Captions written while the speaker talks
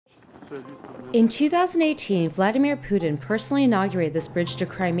In 2018, Vladimir Putin personally inaugurated this bridge to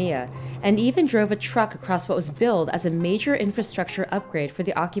Crimea and even drove a truck across what was billed as a major infrastructure upgrade for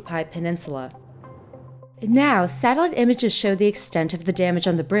the occupied peninsula. Now, satellite images show the extent of the damage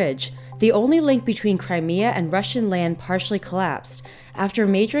on the bridge. The only link between Crimea and Russian land partially collapsed after a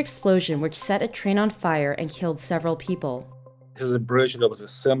major explosion which set a train on fire and killed several people. This is a bridge that was a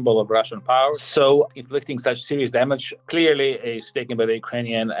symbol of Russian power, so inflicting such serious damage clearly is taken by the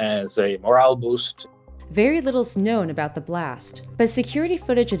Ukrainian as a morale boost. Very little is known about the blast, but security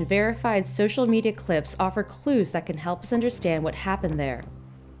footage and verified social media clips offer clues that can help us understand what happened there.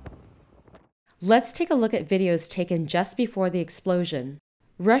 Let's take a look at videos taken just before the explosion.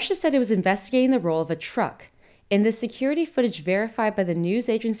 Russia said it was investigating the role of a truck. In the security footage verified by the news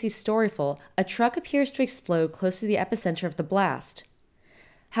agency Storyful, a truck appears to explode close to the epicenter of the blast.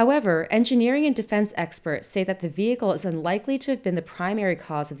 However, engineering and defense experts say that the vehicle is unlikely to have been the primary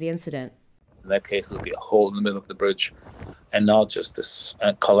cause of the incident. In that case, it'll be a hole in the middle of the bridge and not just this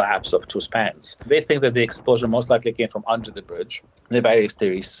collapse of two spans. They think that the explosion most likely came from under the bridge. There are various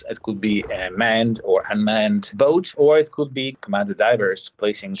theories. It could be a manned or unmanned boat, or it could be commander divers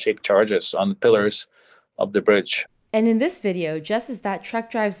placing shaped charges on the pillars of the bridge. And in this video, just as that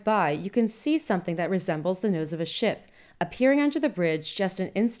truck drives by, you can see something that resembles the nose of a ship, appearing under the bridge just an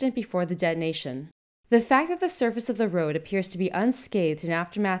instant before the detonation. The fact that the surface of the road appears to be unscathed in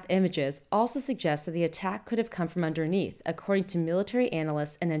aftermath images also suggests that the attack could have come from underneath, according to military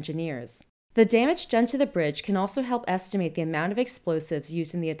analysts and engineers. The damage done to the bridge can also help estimate the amount of explosives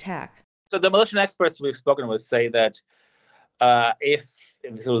used in the attack. So the militia experts we've spoken with say that if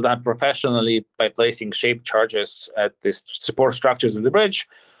this was done professionally by placing shaped charges at the support structures of the bridge,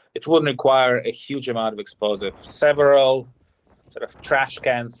 it wouldn't require a huge amount of explosive, several sort of trash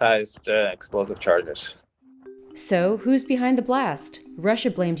can-sized explosive charges. So, who's behind the blast?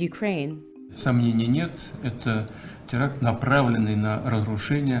 Russia blamed Ukraine. Сомнений нет, это теракт, направленный на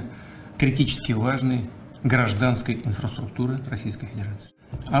разрушение критически важной гражданской инфраструктуры Российской Федерации.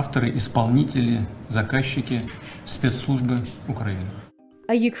 Авторы, исполнители, заказчики, спецслужбы Украины.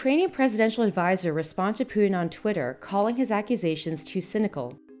 A Ukrainian presidential advisor responded to Putin on Twitter, calling his accusations too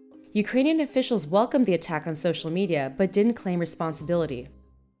cynical. Ukrainian officials welcomed the attack on social media, but didn't claim responsibility.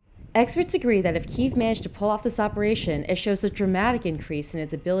 Experts agree that if Kyiv managed to pull off this operation, it shows a dramatic increase in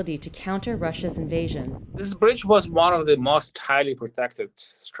its ability to counter Russia's invasion. This bridge was one of the most highly protected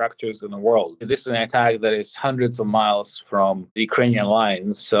structures in the world. This is an attack that is hundreds of miles from the Ukrainian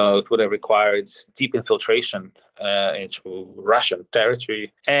lines, so it would have required deep infiltration into Russian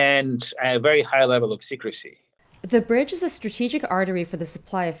territory and a very high level of secrecy. The bridge is a strategic artery for the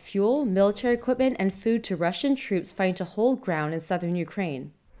supply of fuel, military equipment, and food to Russian troops fighting to hold ground in southern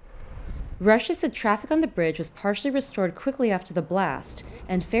Ukraine. Russia said traffic on the bridge was partially restored quickly after the blast,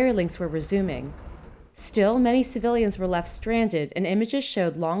 and ferry links were resuming. Still, many civilians were left stranded, and images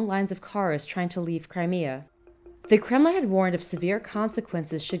showed long lines of cars trying to leave Crimea. The Kremlin had warned of severe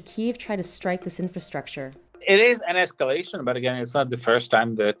consequences should Kyiv try to strike this infrastructure. It is an escalation, but again, it's not the first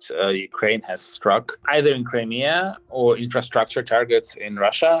time that Ukraine has struck either in Crimea or infrastructure targets in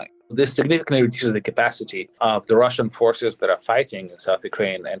Russia. This significantly reduces the capacity of the Russian forces that are fighting in South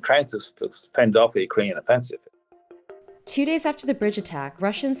Ukraine and trying to fend off the Ukrainian offensive. 2 days after the bridge attack,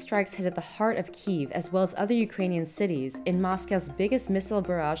 Russian strikes hit at the heart of Kyiv as well as other Ukrainian cities in Moscow's biggest missile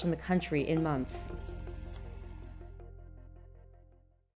barrage in the country in months.